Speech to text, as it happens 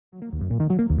Hey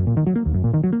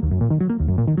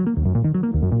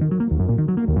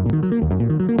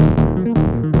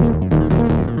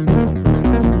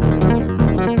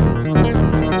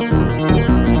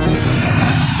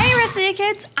Rest City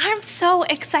kids, I'm so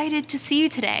excited to see you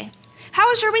today. How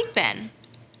has your week been?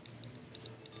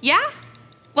 Yeah?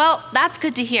 Well, that's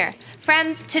good to hear.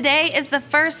 Friends, today is the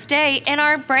first day in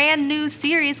our brand new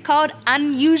series called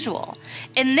Unusual.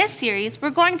 In this series,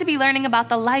 we're going to be learning about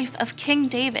the life of King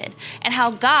David and how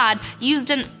God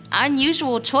used an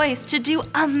unusual choice to do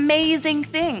amazing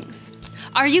things.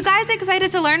 Are you guys excited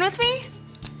to learn with me?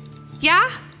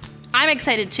 Yeah? I'm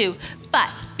excited too. But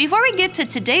before we get to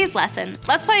today's lesson,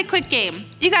 let's play a quick game.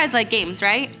 You guys like games,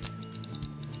 right?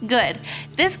 Good.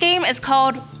 This game is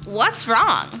called What's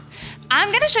Wrong? I'm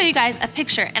gonna show you guys a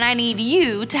picture and I need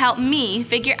you to help me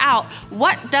figure out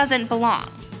what doesn't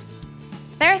belong.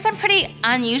 There are some pretty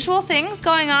unusual things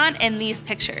going on in these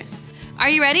pictures. Are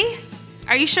you ready?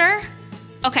 Are you sure?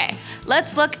 Okay,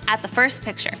 let's look at the first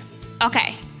picture.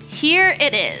 Okay, here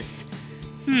it is.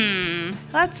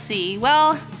 Let's see.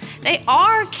 Well, they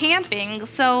are camping,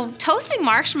 so toasting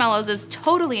marshmallows is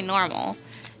totally normal.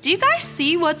 Do you guys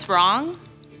see what's wrong?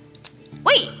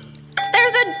 Wait!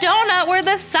 There's a donut where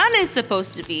the sun is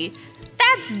supposed to be.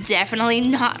 That's definitely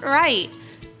not right.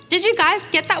 Did you guys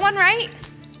get that one right?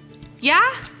 Yeah?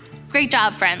 Great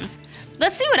job, friends.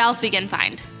 Let's see what else we can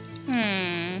find.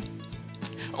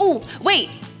 Oh, wait.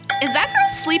 Is that girl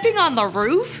sleeping on the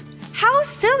roof? How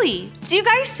silly. Do you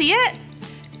guys see it?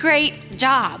 Great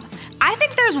job. I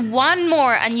think there's one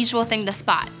more unusual thing to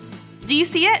spot. Do you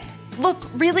see it? Look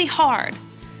really hard.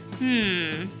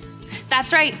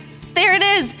 That's right. There it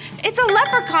is! It's a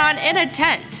leprechaun in a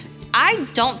tent. I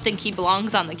don't think he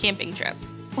belongs on the camping trip.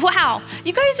 Wow,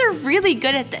 you guys are really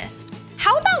good at this.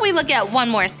 How about we look at one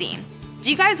more scene?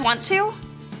 Do you guys want to?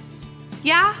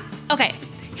 Yeah? Okay,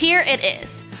 here it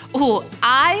is. Ooh,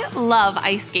 I love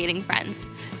ice skating, friends.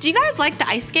 Do you guys like to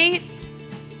ice skate?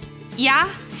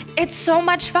 Yeah? It's so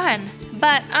much fun.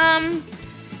 But, I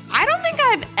don't think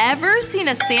I've ever seen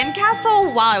a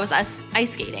sandcastle while I was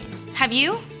ice skating. Have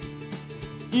you?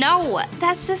 No,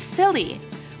 that's just silly.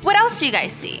 What else do you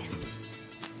guys see?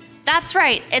 That's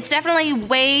right, it's definitely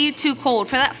way too cold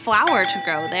for that flower to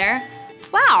grow there.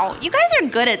 Wow, you guys are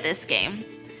good at this game.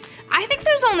 I think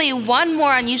there's only one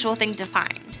more unusual thing to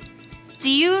find. Do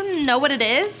you know what it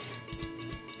is?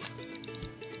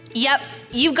 Yep,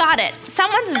 you got it.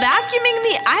 Someone's vacuuming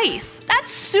the ice. That's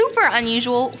super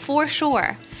unusual for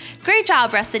sure. Great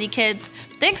job, Rest City kids.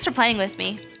 Thanks for playing with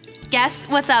me. Guess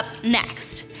what's up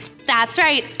next? That's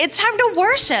right, it's time to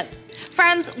worship.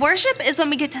 Friends, worship is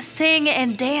when we get to sing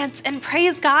and dance and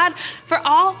praise God for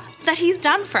all that He's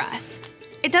done for us.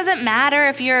 It doesn't matter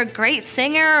if you're a great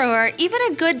singer or even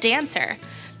a good dancer.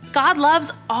 God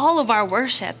loves all of our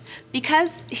worship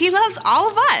because He loves all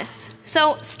of us.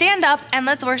 So stand up and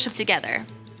let's worship together.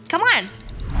 Come on.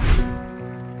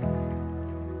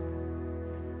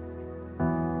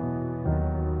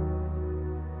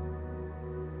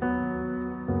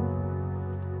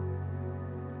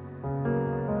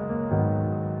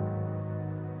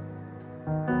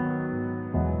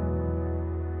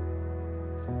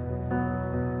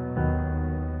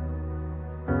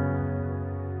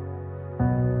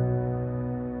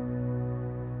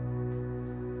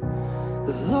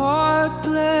 The Lord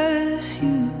bless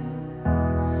you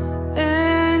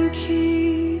and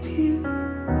keep you.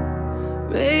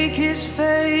 Make His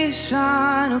face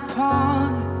shine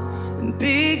upon you and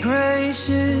be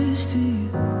gracious to you.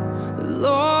 The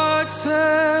Lord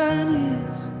turn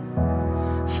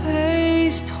His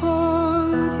face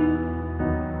toward you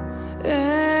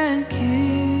and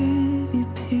give you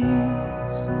peace.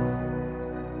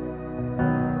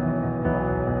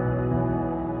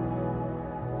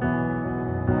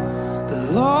 The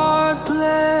Lord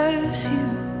bless you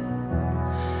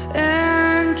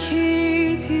and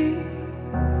keep you.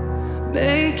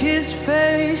 Make His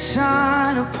face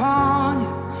shine upon you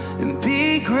and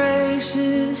be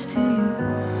gracious to you.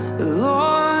 The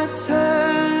Lord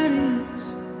turn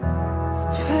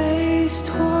His face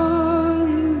toward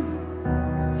you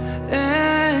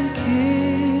and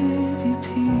give you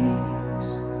peace.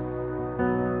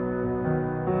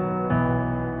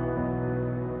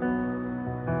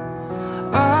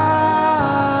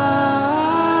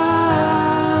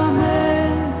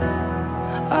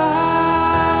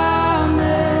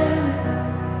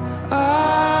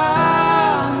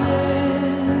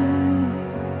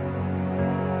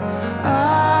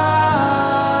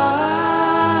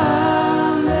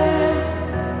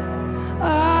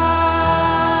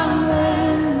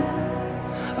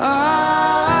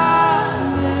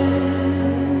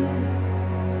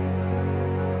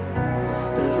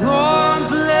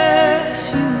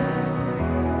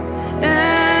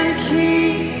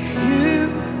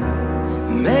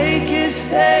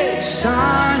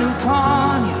 shine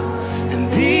upon you and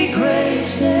be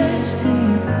gracious to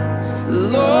you. The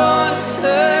Lord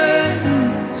turn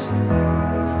his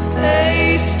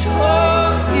face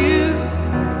toward you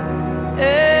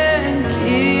and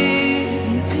give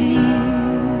you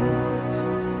peace.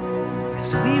 As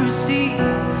we receive,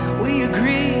 we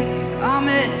agree.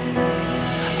 Amen.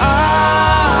 Amen.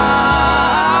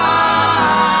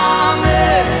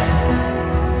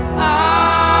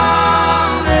 Amen.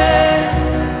 Amen.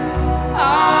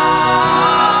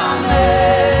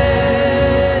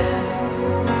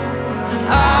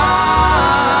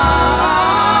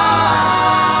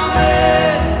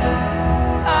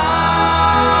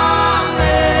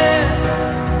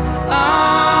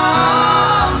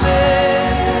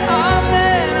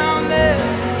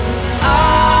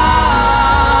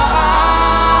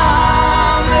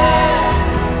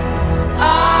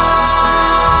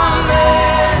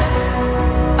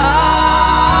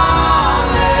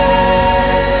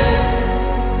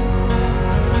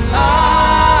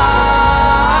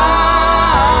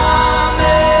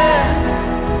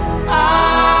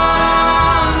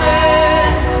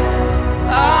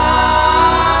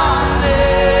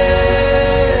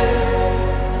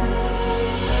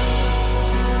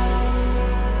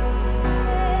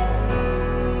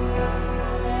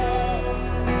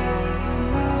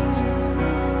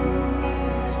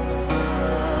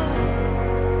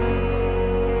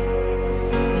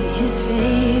 His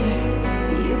favor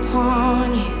be upon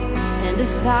you and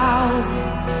 1,000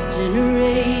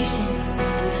 generations,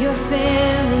 and your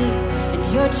family, and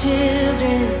your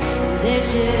children, and their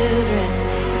children,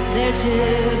 and their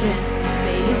children.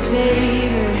 May his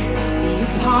favor be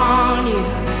upon you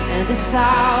and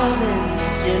 1,000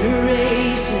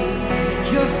 generations, and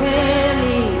your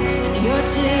family, and your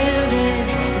children,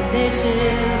 and their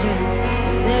children,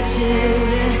 and their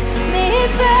children. May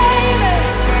his favor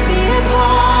be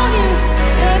upon you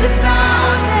and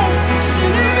 1,000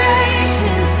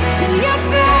 generations, and your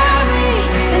family,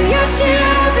 and your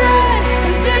children,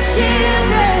 and their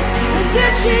children, and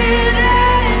their children.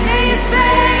 May his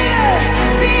favor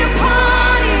be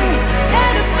upon you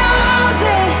and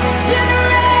 1,000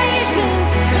 generations,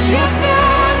 and your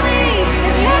family,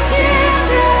 and your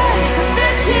children, and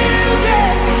their children,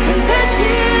 and their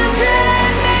children.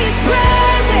 May his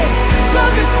presence go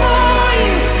before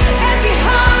you and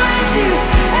behind you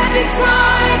and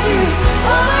beside you.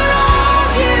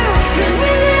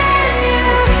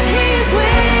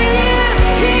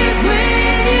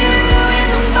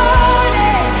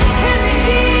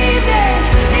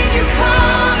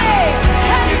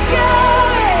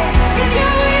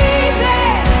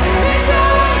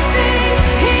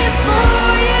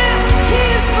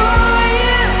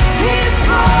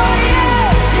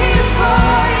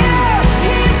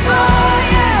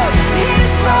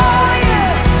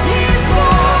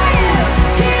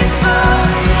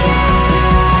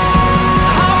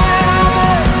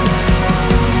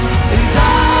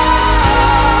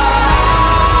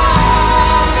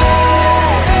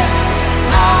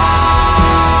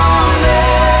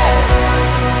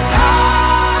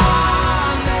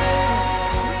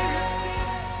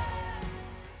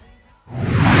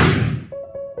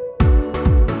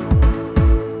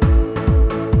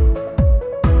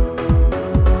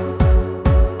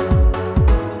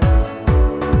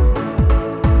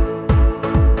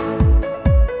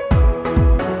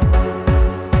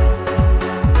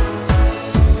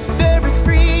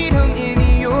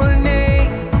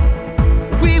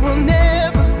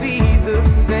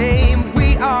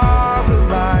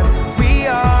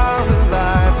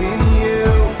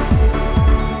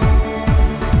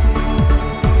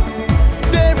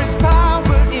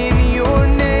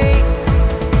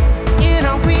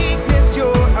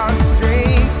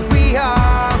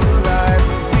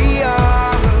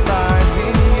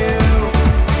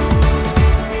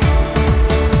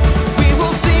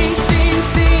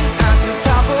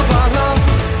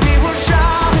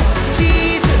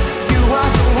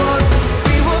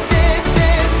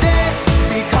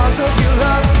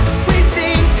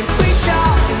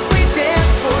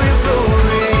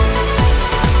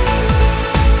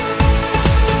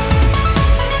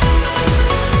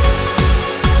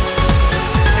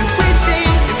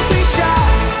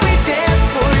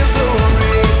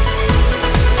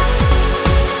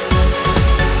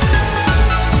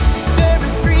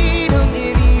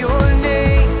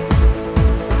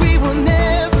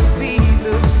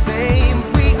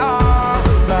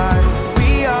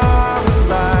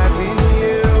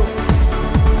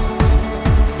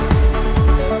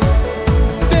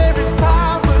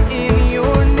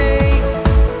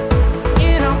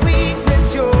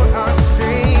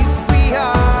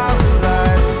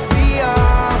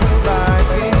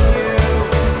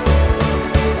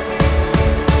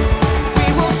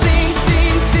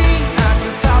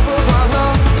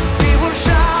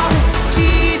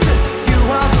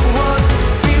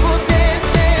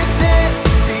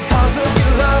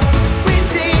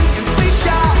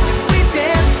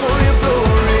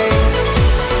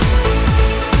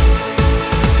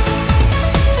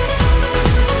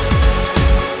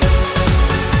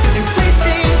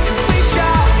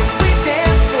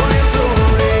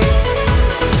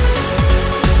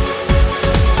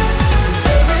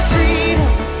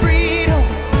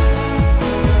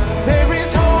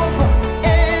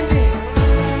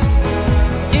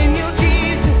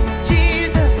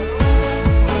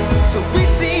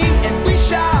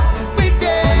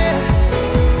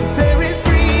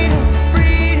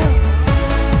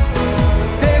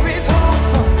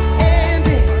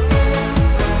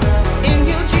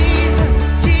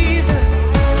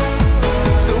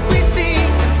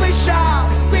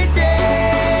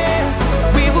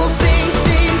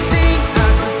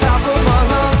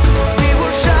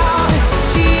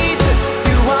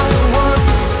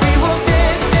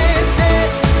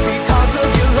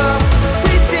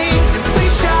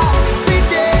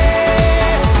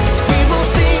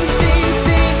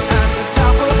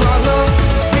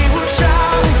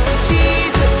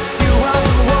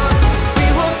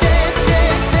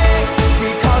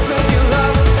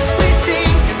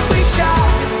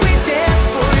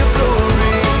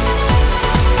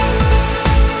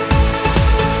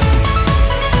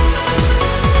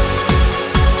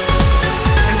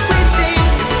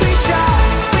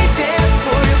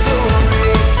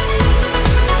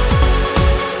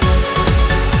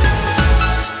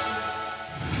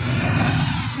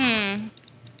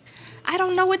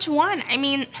 one? I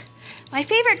mean, my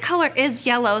favorite color is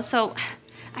yellow, so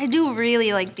I do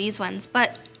really like these ones,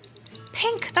 but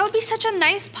pink, that would be such a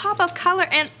nice pop of color.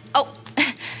 And, oh,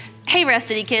 hey Rest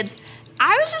City kids,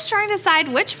 I was just trying to decide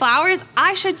which flowers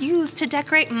I should use to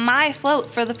decorate my float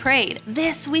for the parade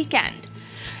this weekend.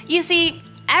 You see,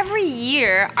 every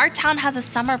year our town has a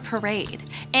summer parade,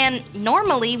 and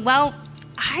normally, well,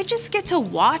 I just get to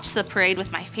watch the parade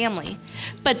with my family.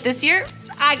 But this year,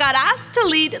 I got asked to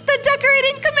lead the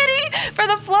decorating committee for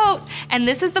the float, and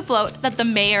this is the float that the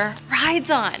mayor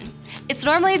rides on. It's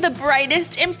normally the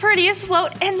brightest and prettiest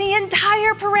float in the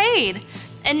entire parade,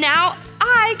 and now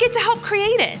I get to help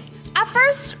create it. At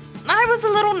first, I was a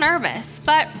little nervous,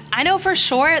 but I know for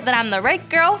sure that I'm the right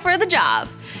girl for the job.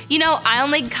 You know, I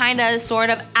only kinda, sort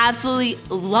of, absolutely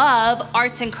love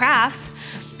arts and crafts.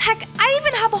 Heck, I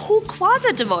even have a whole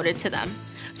closet devoted to them.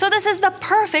 So this is the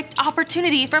perfect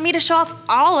opportunity for me to show off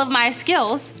all of my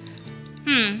skills.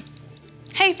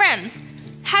 Hey friends,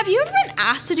 have you ever been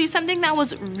asked to do something that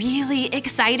was really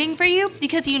exciting for you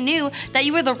because you knew that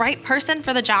you were the right person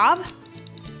for the job?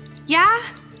 Yeah?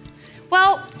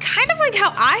 Well, kind of like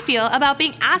how I feel about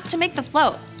being asked to make the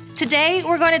float. Today,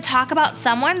 we're going to talk about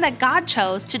someone that God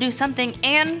chose to do something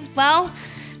and, well,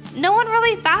 no one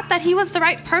really thought that he was the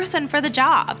right person for the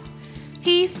job.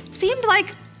 He seemed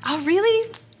like a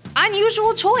really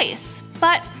unusual choice,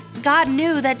 but God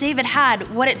knew that David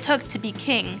had what it took to be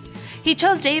king. He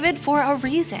chose David for a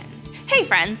reason. Hey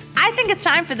friends, I think it's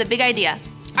time for the big idea.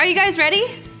 Are you guys ready?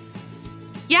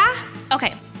 Yeah?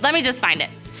 Okay, let me just find it.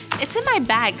 It's in my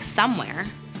bag somewhere.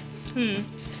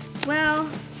 Well,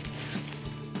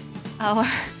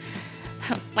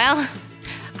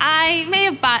 I may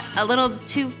have bought a little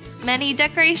too many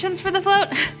decorations for the float.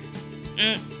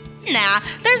 Nah,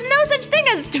 there's no such thing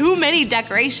as too many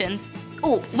decorations.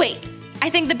 Oh, wait,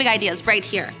 I think the big idea is right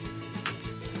here.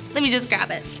 Let me just grab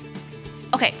it.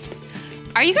 Okay,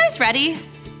 are you guys ready?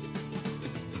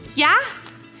 Yeah?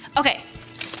 Okay,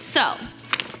 so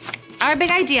our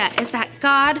big idea is that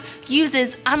God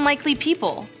uses unlikely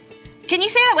people. Can you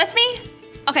say that with me?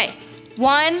 Okay,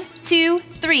 1, 2,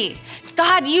 3.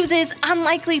 God uses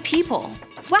unlikely people.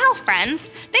 Wow, friends,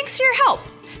 thanks for your help.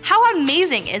 How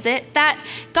amazing is it that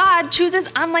God chooses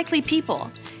unlikely people?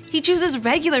 He chooses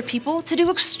regular people to do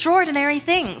extraordinary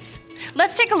things.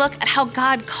 Let's take a look at how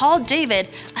God called David,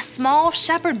 a small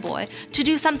shepherd boy, to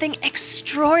do something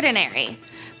extraordinary.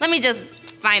 Let me just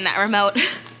find that remote.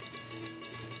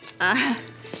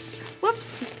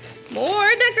 Whoops, more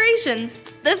decorations.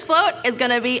 This float is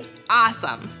gonna be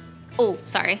awesome. Oh,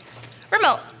 sorry.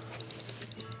 Remote.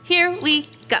 Here we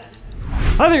go.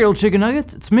 Hi there, old chicken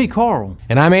nuggets. It's me, Carl.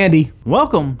 And I'm Andy.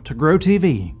 Welcome to Grow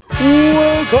TV.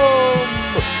 Welcome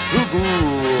to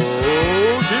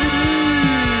Grow TV.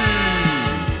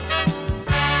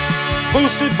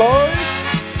 Hosted by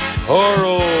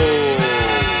Carl.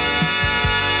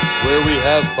 Where we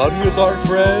have fun with our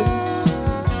friends,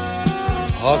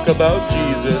 talk about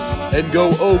Jesus, and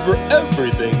go over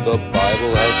everything the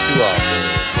Bible has to offer.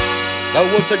 Now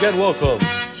once again, welcome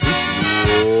to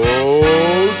Grow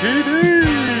TV.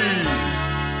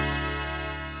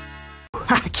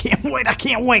 I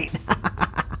can't wait.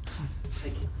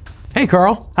 Hey,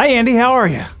 Carl. Hi, Andy, how are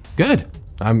you? Good.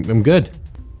 I'm good.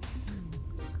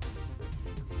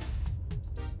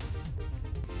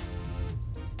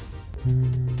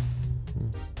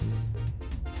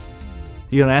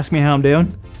 You gonna ask me how I'm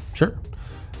doing? Sure.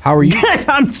 How are you?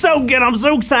 I'm so good. I'm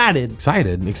so excited.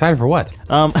 Excited? Excited for what?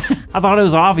 I thought it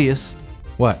was obvious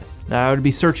What? that I would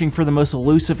be searching for the most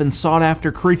elusive and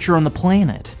sought-after creature on the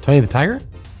planet. Tony the Tiger?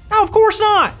 No, of course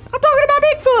not. I'm talking about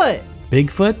Bigfoot.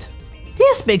 Bigfoot?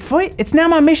 Yes, Bigfoot. It's now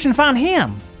my mission to find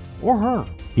him. Or her.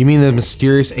 You mean the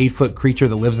mysterious 8-foot creature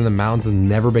that lives in the mountains and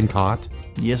never been caught?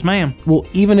 Yes, ma'am. Well,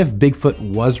 even if Bigfoot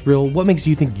was real, what makes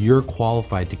you think you're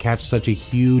qualified to catch such a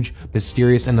huge,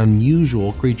 mysterious, and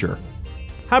unusual creature?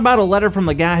 How about a letter from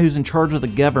the guy who's in charge of the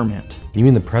government? You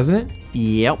mean the president?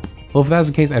 Yep. Well, if that was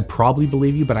the case, I'd probably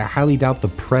believe you, but I highly doubt the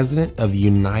president of the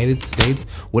United States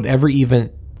would ever even...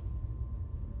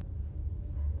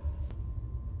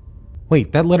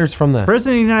 Wait, that letter's from the...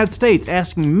 President of the United States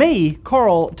asking me,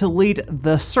 Carl, to lead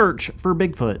the search for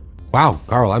Bigfoot. Wow,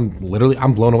 Carl, I'm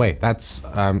blown away. That's,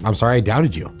 I'm sorry I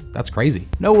doubted you. That's crazy.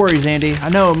 No worries, Andy. I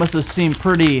know it must have seemed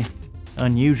pretty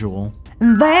unusual.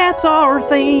 And that's our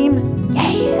theme.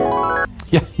 Yeah.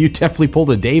 Yeah, you definitely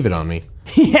pulled a David on me.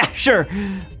 Yeah, sure.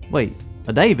 Wait,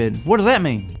 a David? What does that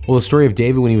mean? Well, the story of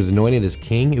David when he was anointed as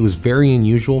king, it was very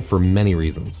unusual for many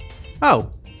reasons. Oh,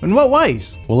 in what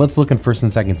ways? Well, let's look in 1st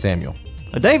and 2nd Samuel.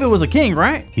 David was a king,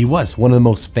 right? He was one of the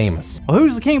most famous. Well, who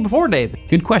was the king before David?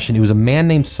 Good question. He was a man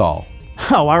named Saul.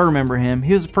 Oh, I remember him.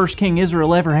 He was the first king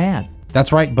Israel ever had.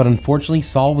 That's right, but unfortunately,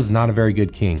 Saul was not a very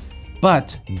good king.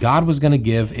 But God was going to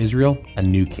give Israel a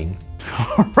new king.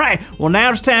 All right, well,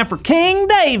 now it's time for King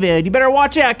David. You better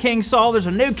watch out, King Saul. There's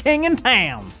a new king in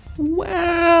town.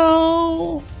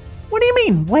 Well, what do you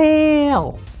mean,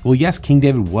 well? Well, yes, King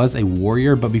David was a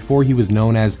warrior, but before he was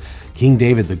known as King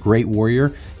David the Great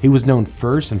Warrior, he was known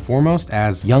first and foremost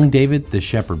as Young David the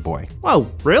Shepherd Boy. Whoa,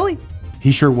 really?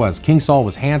 He sure was. King Saul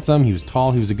was handsome, he was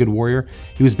tall, he was a good warrior.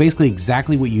 He was basically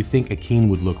exactly what you think a king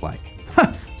would look like.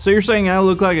 So you're saying I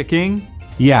look like a king?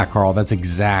 Yeah, Carl, that's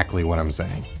exactly what I'm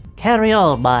saying. Carry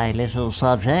on, my little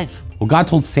subject. Well, God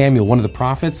told Samuel, one of the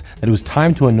prophets, that it was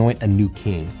time to anoint a new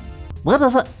king. What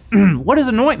does it? What does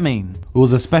anoint mean? It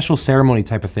was a special ceremony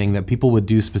type of thing that people would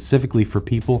do specifically for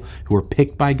people who were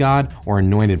picked by God or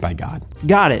anointed by God.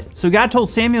 Got it. So God told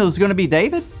Samuel it was going to be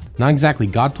David? Not exactly.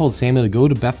 God told Samuel to go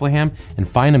to Bethlehem and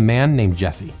find a man named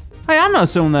Jesse. Hey, I know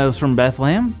someone that was from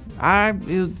Bethlehem.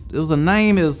 It was a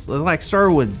name, it was like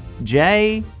started with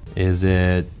J. Is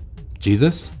it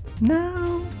Jesus?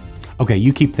 No. Okay,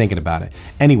 you keep thinking about it.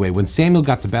 Anyway, when Samuel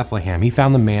got to Bethlehem, he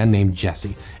found the man named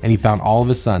Jesse, and he found all of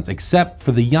his sons, except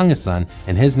for the youngest son,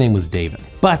 and his name was David.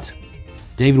 But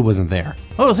David wasn't there.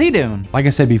 What was he doing? Like I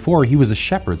said before, he was a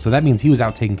shepherd, so that means he was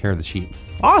out taking care of the sheep.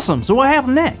 Awesome. So what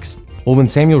happened next? Well, when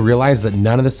Samuel realized that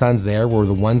none of the sons there were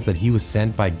the ones that he was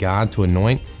sent by God to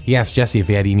anoint, he asked Jesse if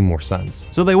he had any more sons.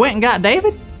 So they went and got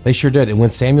David? They sure did, and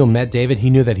when Samuel met David, he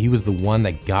knew that he was the one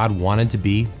that God wanted to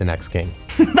be the next king.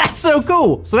 That's so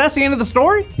cool. So that's the end of the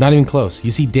story? Not even close. You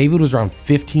see, David was around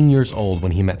 15 years old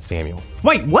when he met Samuel.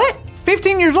 Wait, what?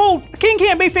 15 years old? A king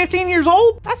can't be 15 years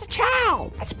old? That's a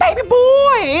child. That's a baby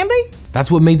boy, Andy.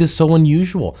 That's what made this so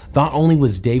unusual. Not only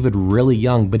was David really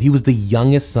young, but he was the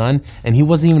youngest son, and he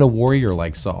wasn't even a warrior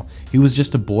like Saul. He was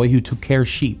just a boy who took care of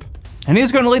sheep. And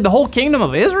he's going to lead the whole kingdom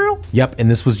of Israel? Yep, and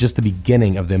this was just the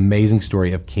beginning of the amazing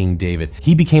story of King David.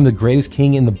 He became the greatest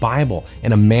king in the Bible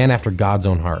and a man after God's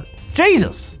own heart.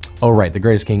 Jesus. Oh, right, the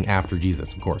greatest king after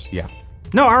Jesus, of course, yeah.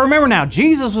 No, I remember now.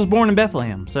 Jesus was born in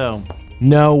Bethlehem, so...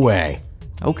 No way.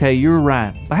 Okay, you were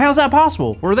right. But how's that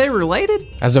possible? Were they related?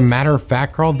 As a matter of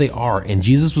fact, Carl, they are, and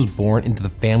Jesus was born into the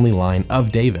family line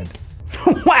of David.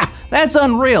 Wow, that's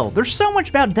unreal. There's so much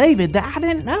about David that I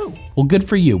didn't know. Well, good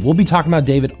for you. We'll be talking about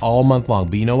David all month long,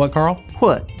 but you know what, Carl?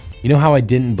 What? You know how I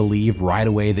didn't believe right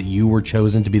away that you were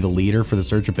chosen to be the leader for the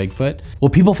search of Bigfoot? Well,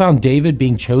 people found David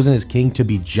being chosen as king to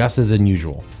be just as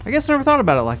unusual. I guess I never thought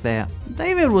about it like that.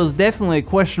 David was definitely a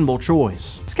questionable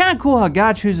choice. It's kind of cool how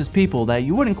God chooses people that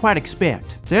you wouldn't quite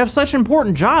expect. They have such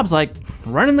important jobs like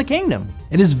running the kingdom.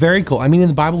 It is very cool. I mean, in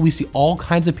the Bible, we see all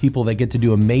kinds of people that get to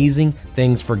do amazing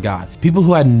things for God. People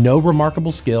who had no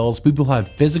remarkable skills, people who had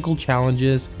physical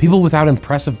challenges, people without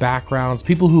impressive backgrounds,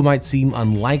 people who might seem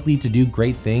unlikely to do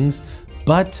great things,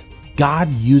 but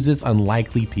God uses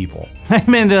unlikely people.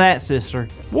 Amen to that, sister.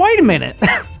 Wait a minute.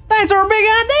 That's our big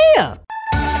idea.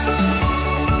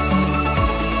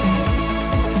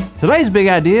 Today's big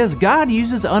idea is God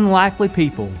uses unlikely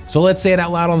people. So let's say it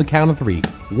out loud on the count of 3.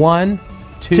 1,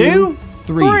 2,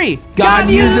 3. God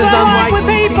uses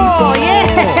unlikely people.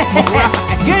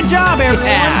 Yeah. Good job, everyone.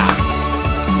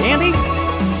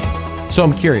 Andy? So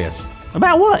I'm curious,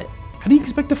 About what? how do you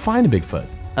expect to find a Bigfoot?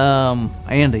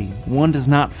 Andy, one does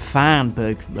not find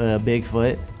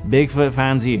Bigfoot. Bigfoot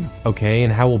finds you. Okay,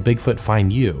 and how will Bigfoot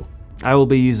find you? I will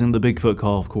be using the Bigfoot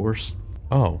call, of course.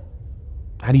 Oh,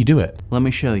 how do you do it? Let me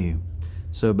show you.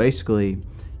 So basically,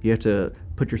 you have to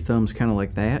put your thumbs kind of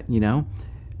like that, you know,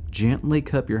 gently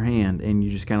cup your hand, and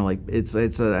you just kind of like it's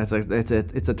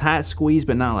a tight squeeze,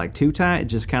 but not like too tight.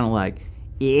 Just kind of like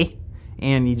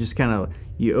and you just kind of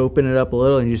you open it up a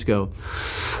little, and you just go,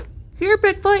 here,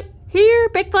 Bigfoot, here,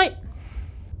 Bigfoot.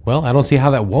 Well, I don't see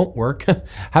how that won't work.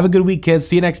 Have a good week, kids.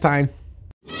 See you next time.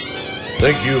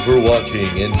 Thank you for watching,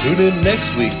 and tune in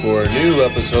next week for a new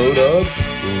episode of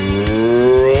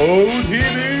Bro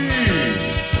TV.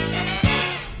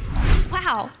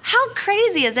 Wow, how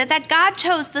crazy is it that God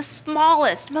chose the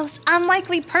smallest, most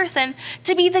unlikely person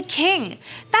to be the king?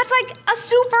 That's like a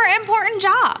super important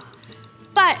job.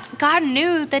 But God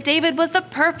knew that David was the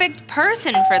perfect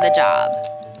person for the job.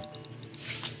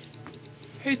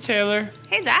 Hey Taylor.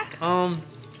 Hey, Zach. So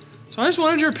I just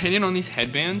wanted your opinion on these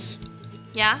headbands.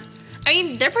 Yeah? I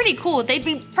mean, they're pretty cool. They'd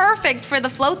be perfect for the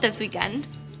float this weekend.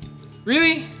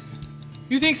 Really?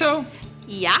 You think so?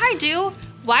 Yeah, I do.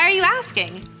 Why are you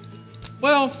asking?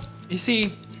 Well, you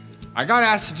see, I got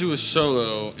asked to do a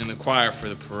solo in the choir for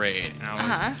the parade, and I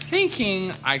was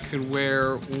thinking I could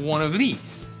wear one of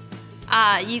these.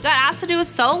 You got asked to do a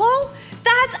solo?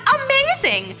 That's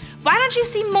amazing! Why don't you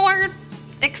seem more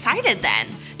excited then?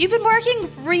 You've been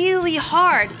working really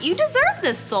hard. You deserve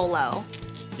this solo.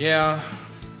 Yeah,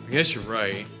 I guess you're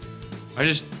right. I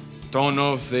just don't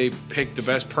know if they picked the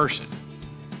best person.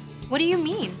 What do you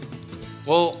mean?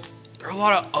 Well, there are a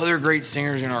lot of other great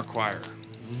singers in our choir.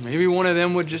 Maybe one of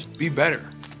them would just be better.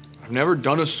 I've never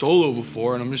done a solo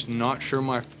before, and I'm just not sure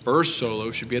my first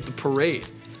solo should be at the parade.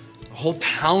 The whole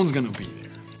town's gonna be there.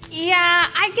 Yeah,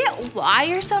 I get why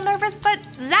you're so nervous, but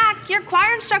Zach, your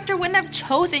choir instructor wouldn't have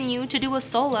chosen you to do a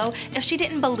solo if she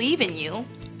didn't believe in you.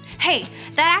 Hey,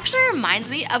 that actually reminds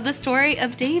me of the story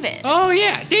of David. Oh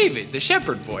yeah, David, the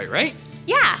shepherd boy, right?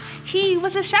 Yeah, he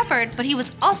was a shepherd, but he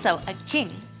was also a king.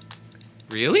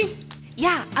 Really?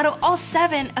 Yeah, out of all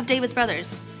 7 of David's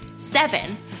brothers,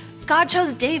 7, God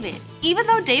chose David. Even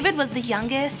though David was the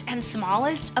youngest and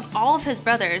smallest of all of his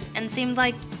brothers and seemed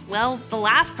like, well, the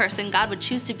last person God would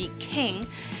choose to be king,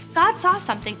 God saw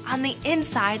something on the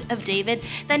inside of David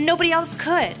that nobody else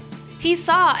could. He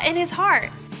saw in his heart.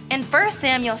 In 1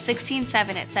 Samuel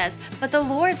 16:7 it says, "But the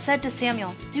Lord said to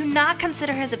Samuel, do not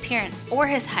consider his appearance or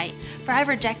his height, for I have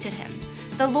rejected him.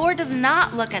 The Lord does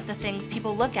not look at the things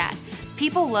people look at.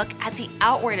 People look at the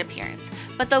outward appearance,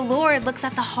 but the Lord looks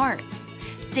at the heart."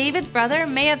 David's brother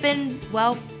may have been,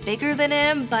 well, bigger than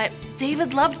him, but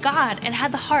David loved God and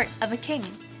had the heart of a king.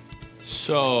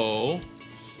 So,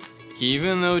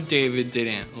 even though David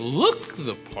didn't look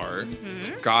the part,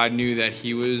 God knew that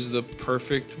he was the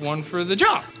perfect one for the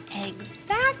job.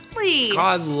 Exactly.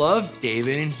 God loved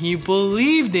David and he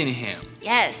believed in him.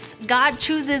 Yes, God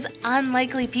chooses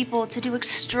unlikely people to do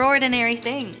extraordinary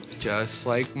things. Just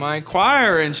like my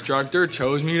choir instructor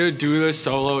chose me to do the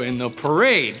solo in the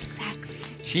parade. Exactly.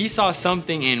 She saw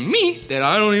something in me that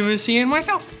I don't even see in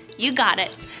myself. You got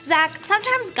it. Zach,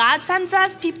 sometimes God sends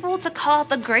us people to call out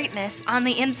the greatness on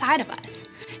the inside of us.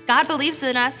 God believes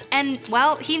in us and,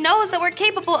 well, he knows that we're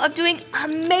capable of doing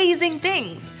amazing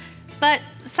things. But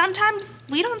sometimes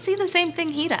we don't see the same thing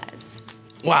he does.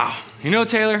 Wow. You know,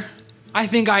 Taylor, I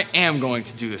think I am going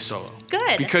to do the solo.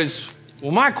 Good. Because,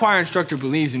 well, my choir instructor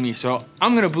believes in me, so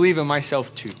I'm gonna believe in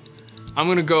myself too. I'm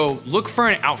gonna go look for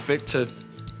an outfit to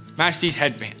match these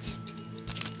headbands.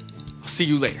 I'll see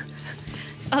you later.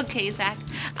 Okay, Zach,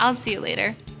 I'll see you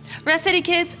later. Rest City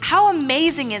kids, how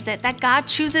amazing is it that God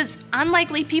chooses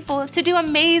unlikely people to do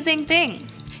amazing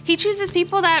things? He chooses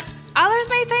people that others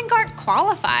may think aren't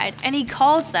qualified, and he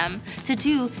calls them to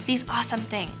do these awesome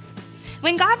things.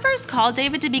 When God first called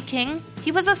David to be king,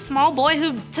 he was a small boy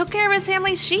who took care of his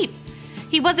family's sheep.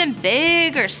 He wasn't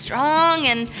big or strong,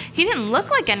 and he didn't look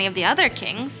like any of the other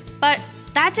kings, but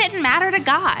that didn't matter to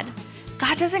God.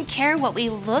 God doesn't care what we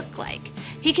look like.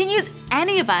 He can use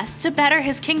any of us to better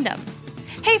his kingdom.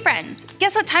 Hey friends,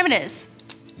 guess what time it is?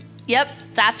 Yep,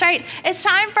 that's right. It's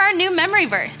time for our new memory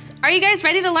verse. Are you guys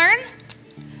ready to learn?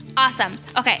 Awesome.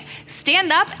 Okay,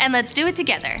 stand up and let's do it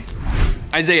together.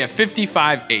 Isaiah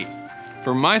 55:8.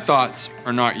 For my thoughts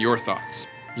are not your thoughts,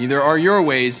 neither are your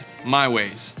ways my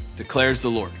ways, declares the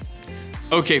Lord.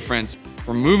 Okay, friends,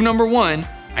 for move number 1,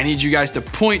 I need you guys to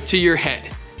point to your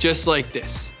head, just like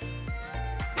this.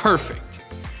 Perfect.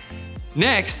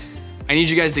 Next, I need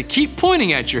you guys to keep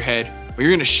pointing at your head, but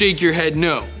you're gonna shake your head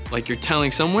no, like you're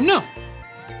telling someone no.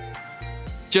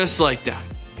 Just like that.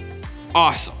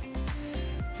 Awesome.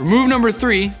 For move number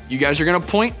 3, you guys are gonna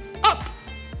point up.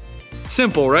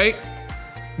 Simple, right?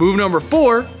 Move number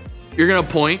 4, you're gonna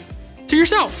point to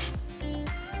yourself.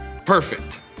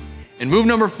 Perfect. And move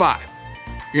number 5,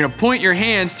 you're gonna point your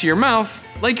hands to your mouth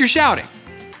like you're shouting.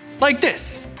 Like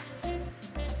this.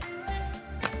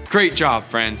 Great job,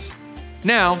 friends.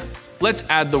 Now, let's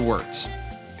add the words.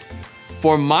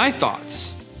 For my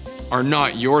thoughts are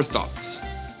not your thoughts,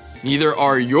 neither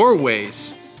are your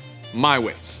ways my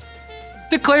ways,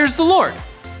 declares the Lord.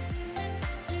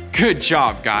 Good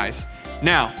job, guys.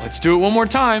 Now, let's do it one more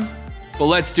time, but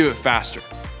let's do it faster.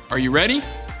 Are you ready?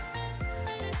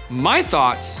 My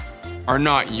thoughts are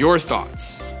not your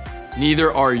thoughts,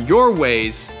 neither are your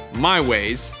ways my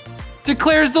ways,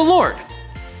 declares the Lord.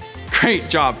 Great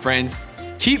job, friends.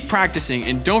 Keep practicing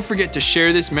and don't forget to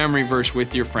share this memory verse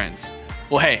with your friends.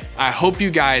 Well, hey, I hope you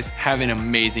guys have an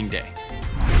amazing day.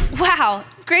 Wow,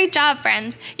 great job,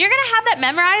 friends. You're gonna have that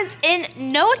memorized in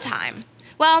no time.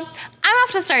 Well, I'm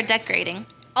off to start decorating.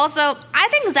 Also, I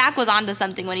think Zach was onto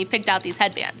something when he picked out these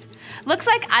headbands. Looks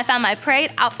like I found my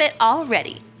parade outfit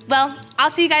already. Well, I'll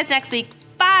see you guys next week.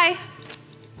 Bye.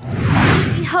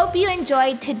 We hope you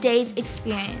enjoyed today's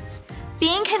experience.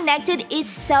 Being connected is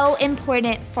so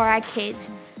important for our kids.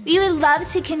 We would love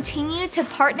to continue to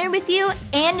partner with you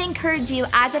and encourage you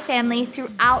as a family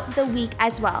throughout the week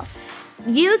as well.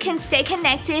 You can stay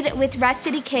connected with Rest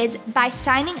City Kids by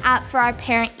signing up for our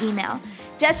parent email.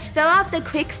 Just fill out the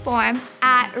quick form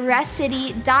at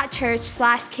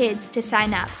restcity.church/kids to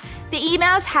sign up. The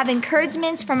emails have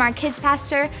encouragements from our kids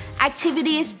pastor,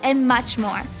 activities, and much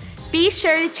more. Be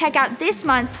sure to check out this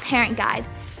month's parent guide.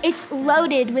 It's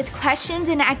loaded with questions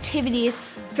and activities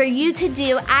for you to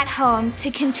do at home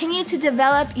to continue to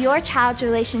develop your child's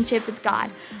relationship with God.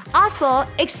 Also,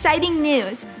 exciting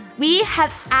news. We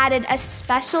have added a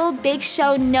special Big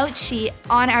Show note sheet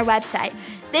on our website.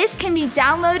 This can be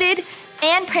downloaded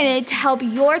and printed to help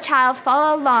your child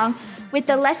follow along with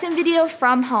the lesson video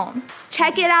from home.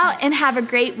 Check it out and have a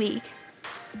great week.